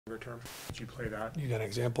longer term? Did you play that? You got an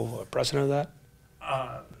example, a precedent of that?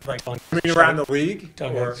 Like coming around the league?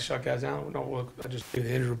 Or, Shut guys down? No, look, I just gave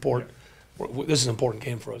the injury report. This is an important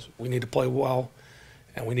game for us. We need to play well,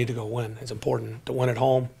 and we need to go win. It's important to win at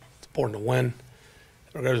home. It's important to win.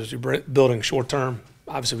 Regardless if you're building short term,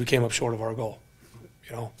 obviously we came up short of our goal,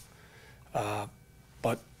 you know.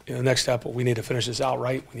 But the next step, we need to finish this out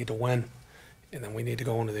right. We need to win, and then we need to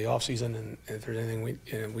go into the offseason. And if there's anything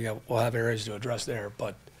we'll have areas to address there.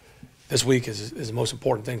 But this week is the most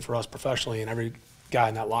important thing for us professionally and every guy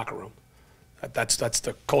in that locker room. That's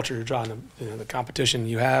the culture you're trying to, the competition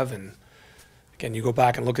you have. And again, you go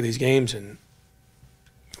back and look at these games, and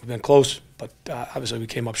we've been close, but obviously we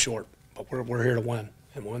came up short. But we're here to win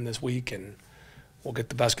and win this week, and we'll get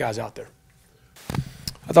the best guys out there.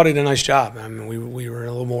 I thought he did a nice job. I mean, we were in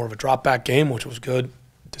a little more of a drop-back game, which was good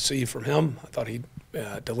to see from him. I thought he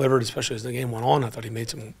delivered, especially as the game went on. I thought he made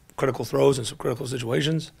some critical throws in some critical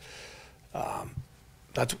situations.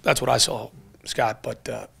 That's what I saw, Scott.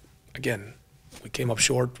 But, again, we came up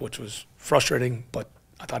short, which was frustrating, but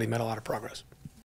I thought he made a lot of progress.